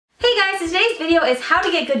video is how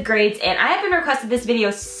to get good grades, and I have been requested this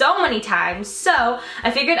video so many times, so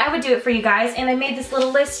I figured I would do it for you guys, and I made this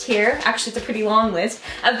little list here. Actually, it's a pretty long list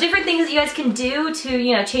of different things that you guys can do to,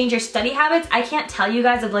 you know, change your study habits. I can't tell you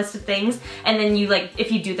guys a list of things, and then you, like,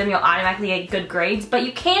 if you do them, you'll automatically get good grades, but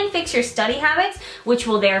you can fix your study habits, which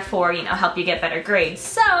will therefore, you know, help you get better grades.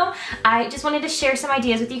 So, I just wanted to share some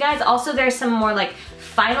ideas with you guys. Also, there's some more, like,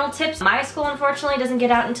 final tips. My school, unfortunately, doesn't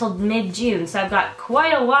get out until mid-June, so I've got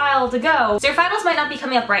quite a while to go. So your finals might not be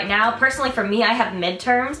coming up right now. Personally, for me, I have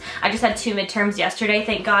midterms. I just had 2 midterms yesterday.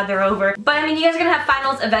 Thank God they're over. But I mean, you guys are gonna have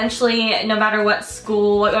finals eventually, no matter what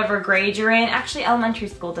school, whatever grade you're in. Actually, elementary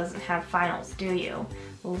school doesn't have finals, do you?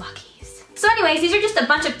 Luckies. So anyways, these are just a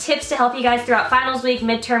bunch of tips to help you guys throughout finals week,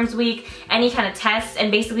 midterms week, any kind of tests,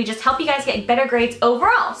 and basically just help you guys get better grades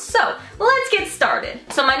overall. So let's get started.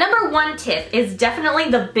 So my number 1 tip is definitely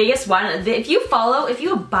the biggest one. If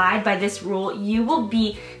you abide by this rule, you will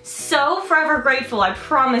be so forever grateful, I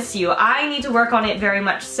promise you. I need to work on it very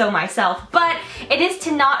much so myself, but it is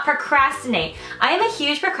to not procrastinate. I am a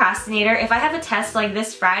huge procrastinator. If I have a test like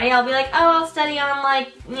this Friday, I'll be like, oh, I'll study on,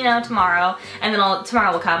 like, you know, tomorrow, and then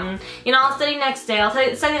tomorrow will come, and, you know, I'll study next day. I'll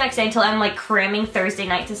study the next day until I'm like cramming Thursday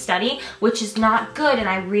night to study, which is not good, and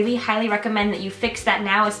I really highly recommend that you fix that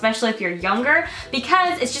now, especially if you're younger,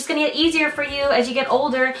 because it's just gonna get easier for you as you get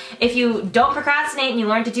older. If you don't procrastinate and you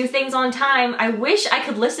learn to do things on time, I wish I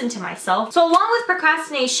could listen to myself. So along with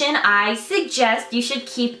procrastination, I suggest you should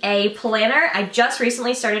keep a planner. I just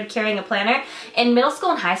recently started carrying a planner. In middle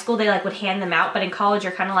school and high school, they like would hand them out, but in college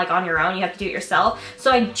you're kind of like on your own. You have to do it yourself.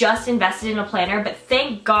 So I just invested in a planner, but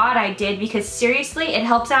thank God I did, because seriously, it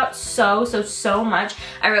helps out so much.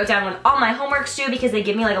 I wrote down when all my homework's due because they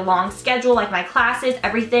give me like a long schedule, like my classes,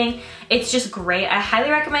 everything. It's just great. I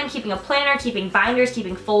highly recommend keeping a planner, keeping binders,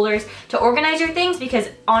 keeping folders to organize your things, because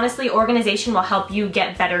honestly, organization will help you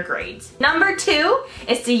get better grades. Number 2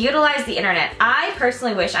 is to utilize the internet. I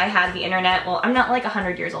personally wish I had the internet. Well, I'm not like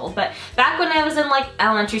 100 years old, but back when I was in like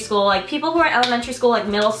elementary school, like people who are in elementary school, like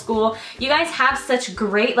middle school, you guys have such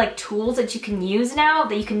great like tools that you can use now,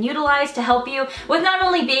 that you can utilize to help you with not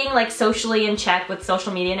only being like socially in check with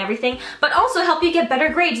social media and everything, but also help you get better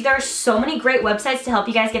grades. There are so many great websites to help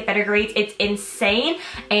you guys get better grades. It's insane,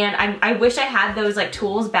 and I wish I had those like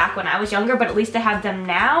tools back when I was younger, but at least I have them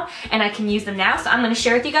now and I can use them now. So I'm going to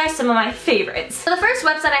share with you guys some of my favorites. So the first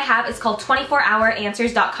website I have is called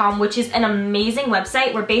 24houranswers.com, which is an amazing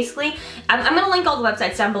website where basically, I'm going to link all the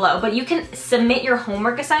websites down below, but you can submit your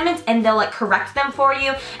homework assignments and they'll like correct them for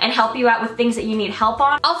you and help you out with things that you need help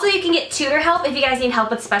on. Also, you can get tutor help if you guys need help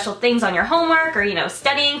with special things on your homework, or, you know,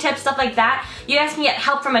 studying tips, stuff like that. You guys can get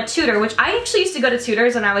help from a tutor, which I actually used to go to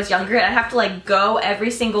tutors when I was younger, and I'd have to like go every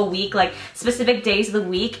single week, like specific days of the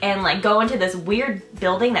week, and like go into this weird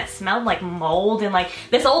building that smelled like mold, and like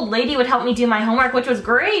this old lady would help me do my homework, which was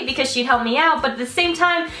great because she'd help me out, but at the same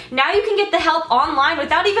time, now you can get the help online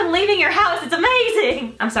without even leaving your house. It's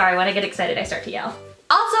amazing! I'm sorry, when I get excited I start to yell.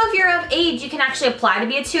 Also, if you're of age, you can actually apply to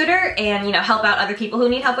be a tutor and, you know, help out other people who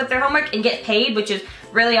need help with their homework and get paid, which is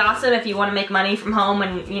really awesome if you want to make money from home,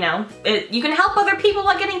 and, you know, you can help other people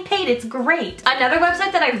while getting paid. It's great. Another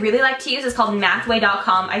website that I really like to use is called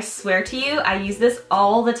mathway.com. I swear to you, I use this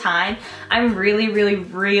all the time. I'm really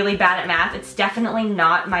bad at math. It's definitely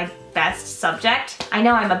not my best subject. I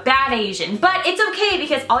know I'm a bad Asian, but it's okay,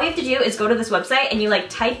 because all you have to do is go to this website and you like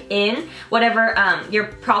type in whatever your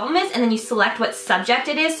problem is, and then you select what subject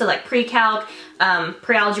it is. So like pre-calc,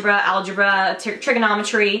 pre-algebra, algebra,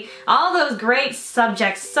 trigonometry, all those great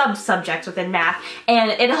subjects, sub-subjects within math, and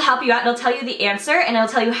it'll help you out. It'll tell you the answer, and it'll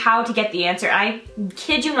tell you how to get the answer. I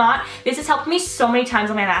kid you not, this has helped me so many times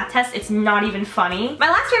on my math test, it's not even funny. My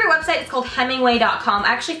last favorite website is called hemingway.com. I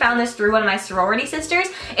actually found this through one of my sorority sisters.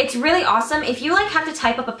 It's really awesome. If you like have to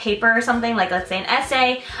type up a paper or something, like let's say an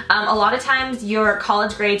essay, a lot of times your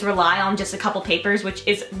college grades rely on just a couple papers, which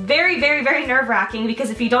is very nerve-wracking, because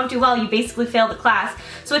if you don't do well, you basically fail the class.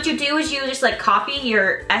 So what you do is you just like copy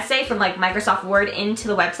your essay from like Microsoft Word into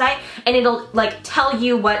the website, and it'll like tell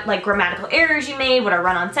you what like grammatical errors you made, what are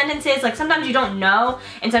run-on sentences. Like sometimes you don't know,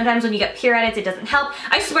 and sometimes when you get peer edits, it doesn't help.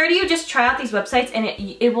 I swear to you, just try out these websites and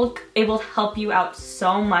it will help you out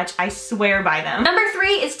so much. I swear by them. Number 3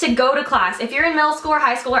 is to go to class. If you're in middle school or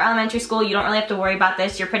high school or elementary school, you don't really have to worry about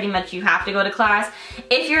this. You're pretty much, you have to go to class.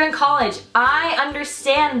 If you're in college, I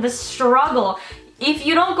understand the struggle. if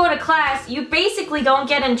you don't go to class, you basically don't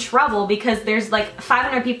get in trouble because there's like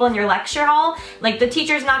 500 people in your lecture hall. Like the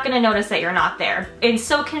teacher's not gonna notice that you're not there. And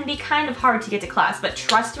so it can be kind of hard to get to class, but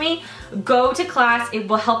trust me, go to class. It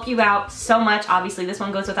will help you out so much. Obviously this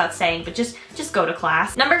one goes without saying, but just go to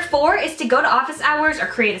class. Number 4 is to go to office hours or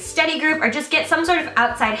create a study group or just get some sort of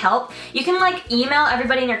outside help. You can like email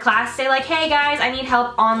everybody in your class, say like, hey guys, I need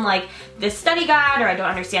help on like this study guide, or I don't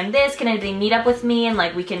understand this, can anybody meet up with me and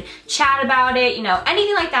like we can chat about it, you know,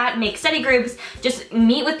 anything like that. Make study groups, just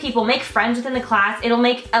meet with people, make friends within the class. It'll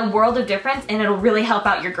make a world of difference and it'll really help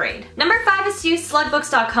out your grade. Number 5 is to use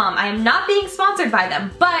slugbooks.com. I am not being sponsored by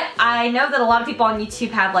them, but I know that a lot of people on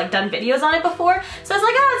YouTube have like done videos on it before, so I was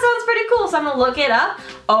like, oh, it sounds pretty cool, so I'm gonna look it up.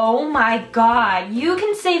 Oh my god, you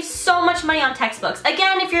can save so much money on textbooks.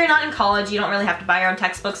 Again, if you're not in college, you don't really have to buy your own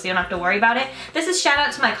textbooks, so you don't have to worry about it. This is shout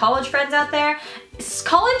out to my college friends out there.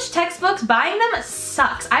 College textbooks, buying them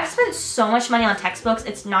sucks. I've spent so much money on textbooks,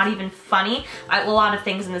 it's not even funny. A lot of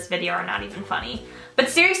things in this video are not even funny. But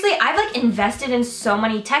seriously, I've like invested in so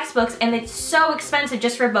many textbooks and it's so expensive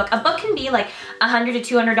just for a book. A book can be like $100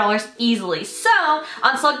 to $200 easily. So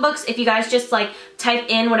on Slugbooks, if you guys just like type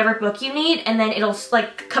in whatever book you need and then it'll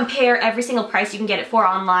like compare every single price you can get it for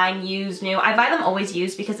online, used, new. I buy them always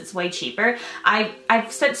used because it's way cheaper.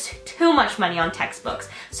 I've spent too much money on textbooks.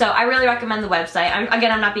 So I really recommend the website.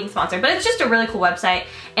 Again, I'm not being sponsored, but it's just a really cool website.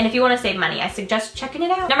 And if you want to save money, I suggest checking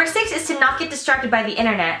it out. Number 6 is to not get distracted by the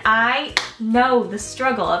internet. I know the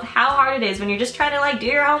struggle of how hard it is when you're just trying to like do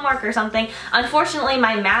your homework or something. Unfortunately,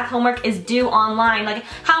 my math homework is due online. Like,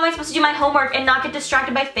 how am I supposed to do my homework and not get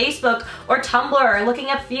distracted by Facebook or Tumblr or looking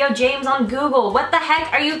up Theo James on Google? What the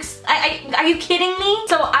heck? Are you kidding me?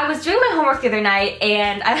 So I was doing my homework the other night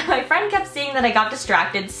and my friend kept seeing that I got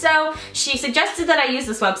distracted, so she suggested that I use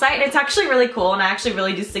this website, and it's actually really cool, and I actually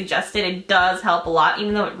really do suggest it. It does help a lot,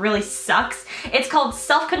 even though it really sucks. It's called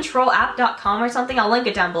selfcontrolapp.com or something. I'll link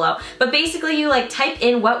it down below. But basically you like type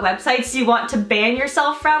in what websites you want to ban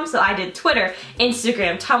yourself from. So I did Twitter,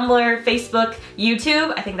 Instagram, Tumblr, Facebook,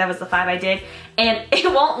 YouTube. I think that was the 5 I did. And it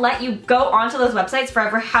won't let you go onto those websites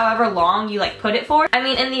forever, however long you like put it for. I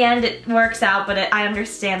mean, in the end it works out, but I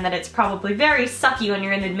understand that it's probably very sucky when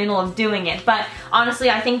you're in the middle of doing it. But honestly,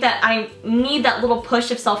 I think that I need that little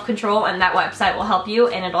push of self-control, and that website will help you,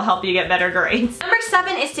 and it'll help you get better grades. Number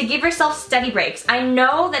 7 is to give yourself study breaks. I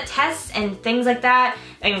know that tests and things like that,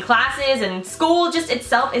 and classes and school just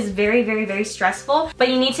itself is very, very, very stressful, but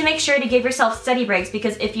you need to make sure to give yourself study breaks,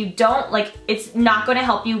 because if you don't, like, it's not going to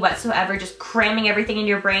help you whatsoever just cramming everything into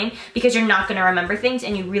your brain, because you're not going to remember things,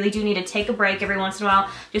 and you really do need to take a break every once in a while.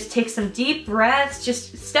 Just take some deep breaths,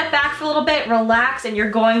 just step back for a little bit, relax, and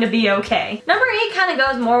you're going to be okay. Number 8 kind of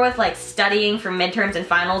goes more with like studying for midterms and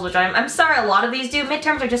finals, which I'm sorry a lot of these do.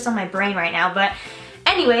 Midterms are just on my brain right now, but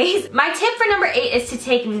anyways, my tip for number 8 is to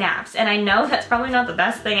take naps, and I know that's probably not the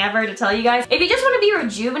best thing ever to tell you guys. If you just want to be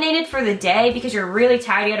rejuvenated for the day because you're really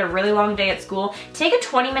tired, you had a really long day at school, take a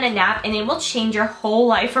 20-minute nap and it will change your whole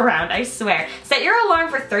life around, I swear. Set your alarm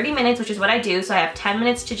for 30 minutes, which is what I do, so I have 10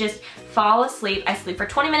 minutes to just fall asleep. I sleep for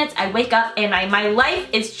 20 minutes, I wake up, and my life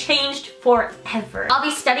is changed forever. I'll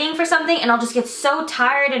be studying for something and I'll just get so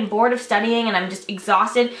tired and bored of studying and I'm just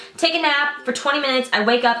exhausted. Take a nap for 20 minutes, I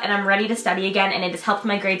wake up and I'm ready to study again, and it has helped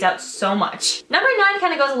my grades out so much. Number 9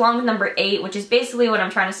 kind of goes along with number 8, which is basically what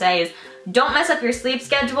I'm trying to say is don't mess up your sleep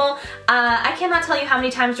schedule. I cannot tell you how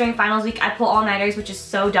many times during finals week I pull all-nighters, which is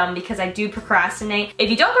so dumb because I do procrastinate.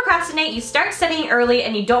 If you don't procrastinate, you start studying early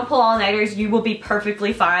and you don't pull all-nighters, you will be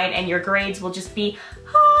perfectly fine and your grades will just be,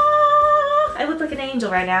 ah. I look like an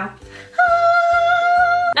angel right now.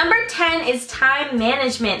 Ah. Number 10 is time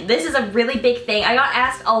management. This is a really big thing. I got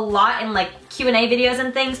asked a lot in like Q&A videos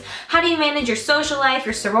and things. How do you manage your social life,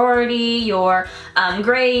 your sorority, your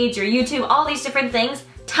grades, your YouTube, all these different things?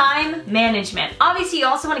 Time management. Obviously, you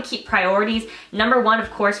also want to keep priorities. Number 1, of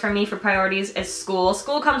course, for me for priorities is school.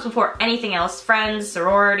 School comes before anything else. Friends,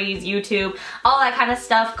 sororities, YouTube, all that kind of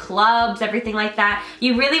stuff, clubs, everything like that.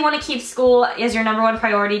 You really want to keep school as your number 1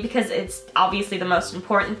 priority because it's obviously the most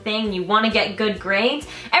important thing. You want to get good grades.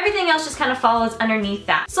 Everything else just kind of follows underneath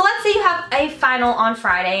that. So let's say you have a final on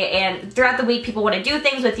Friday and throughout the week people want to do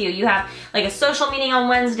things with you. You have like a social meeting on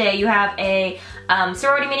Wednesday. You have a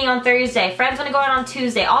sorority meeting on Thursday, friends want to go out on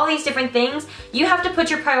Tuesday, all these different things. You have to put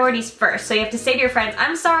your priorities first. So you have to say to your friends,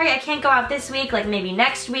 I'm sorry I can't go out this week, like maybe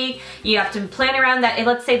next week. You have to plan around that.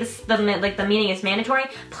 Let's say the meeting is mandatory.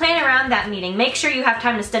 Plan around that meeting. Make sure you have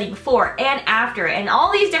time to study before and after it and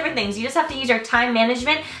all these different things. You just have to use your time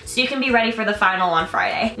management so you can be ready for the final on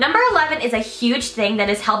Friday. Number 11 is a huge thing that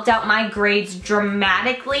has helped out my grades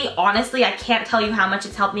dramatically. Honestly, I can't tell you how much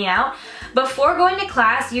it's helped me out. before going to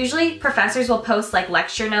class, usually professors will post like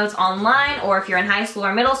lecture notes online, or if you're in high school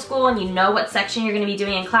or middle school and you know what section you're going to be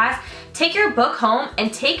doing in class, take your book home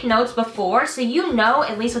and take notes before so you know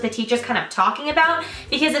at least what the teacher's kind of talking about,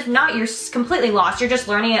 because if not, you're completely lost. You're just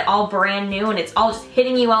learning it all brand new and it's all just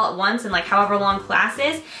hitting you all at once in like however long class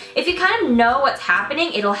is. If you kind of know what's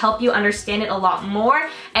happening, it'll help you understand it a lot more,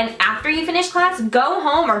 and after you finish class, go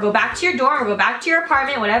home or go back to your dorm or go back to your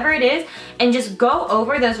apartment, whatever it is, and just go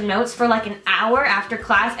over those notes for like an hour after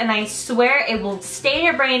class, and I swear it will stay in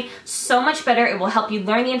your brain so much better. It will help you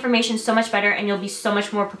learn the information so much better, and you'll be so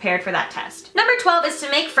much more prepared for that test. Number 12 is to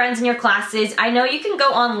make friends in your classes. I know you can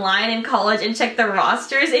go online in college and check the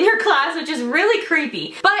rosters in your class, which is really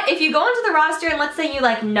creepy. But if you go into the roster and let's say you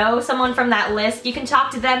like know someone from that list, you can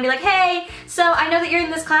talk to them and be like, hey, so I know that you're in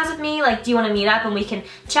this class with me, like do you want to meet up and we can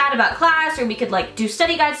chat about class, or we could like do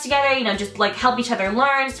study guides together, you know, just like help each other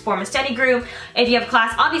learn, form a study group. If you have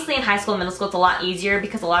class, obviously in high school and middle school it's a lot easier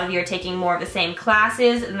because a lot of you are taking more of the same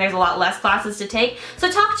classes and there's a lot less classes to take.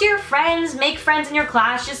 So talk to your friends, make friends in your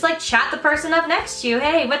class, just like chat the person up next to you.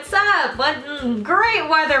 Hey, what's up? What great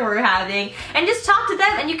weather we're having. And just talk to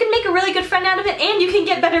them and you can make a really good friend out of it, and you can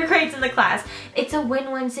get better grades in the class. It's a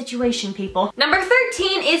win-win situation, people. Number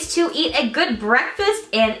 13 is to eat a good breakfast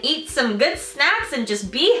and eat some good snacks and just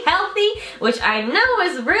be healthy, which I know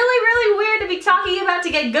is really weird to be talking about to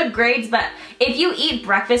get good grades, but if you eat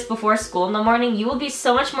breakfast before school in the morning, you will be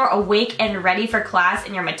so much more awake and ready for class,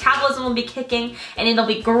 and your metabolism will be kicking and it'll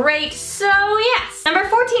be great. So yes. Number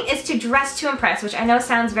 14 is to dress to impress, which I know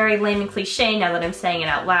sounds very lame and cliche now that I'm saying it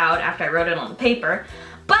out loud after I wrote it on the paper.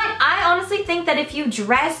 But I honestly think that if you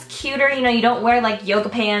dress cuter, you know, you don't wear like yoga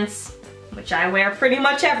pants, which I wear pretty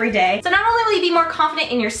much every day. So not only will you be more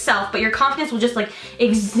confident in yourself, but your confidence will just like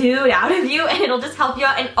exude out of you, and it'll just help you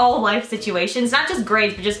out in all life situations, not just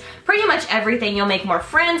grades, but just pretty much everything. You'll make more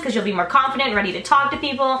friends because you'll be more confident and ready to talk to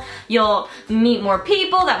people. You'll meet more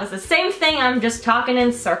people. That was the same thing. I'm just talking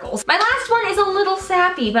in circles. My last one is a little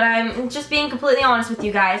sappy, but I'm just being completely honest with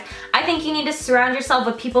you guys. I think you need to surround yourself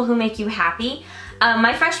with people who make you happy.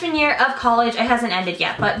 My freshman year of college, it hasn't ended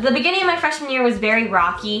yet, but the beginning of my freshman year was very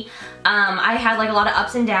rocky. I had like a lot of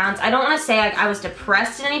ups and downs. I don't want to say like I was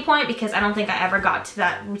depressed at any point because I don't think I ever got to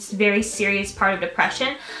that very serious part of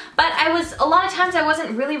depression, but a lot of times I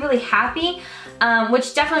wasn't really happy,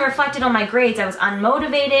 which definitely reflected on my grades. I was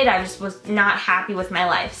unmotivated. I just was not happy with my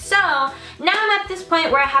life. So now I'm at this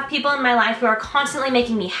point where I have people in my life who are constantly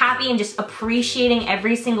making me happy and just appreciating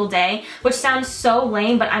every single day, which sounds so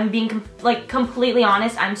lame, but I'm being completely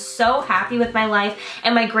honest. I'm so happy with my life,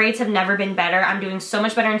 and my grades have never been better. I'm doing so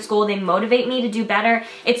much better in school. They motivate me to do better.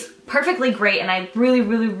 It's perfectly great, and I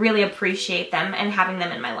really appreciate them and having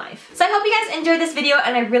them in my life. So I hope you guys enjoyed this video,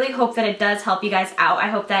 and I really hope that it does help you guys out. I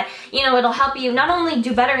hope that, you know, it'll help you not only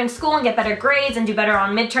do better in school and get better grades and do better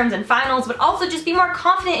on midterms and finals, but also just be more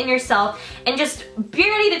confident in yourself and just be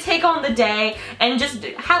ready to take on the day and just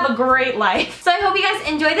have a great life. So I hope you guys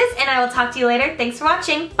enjoyed this, and I will talk to you later. Thanks for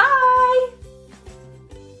watching. Bye!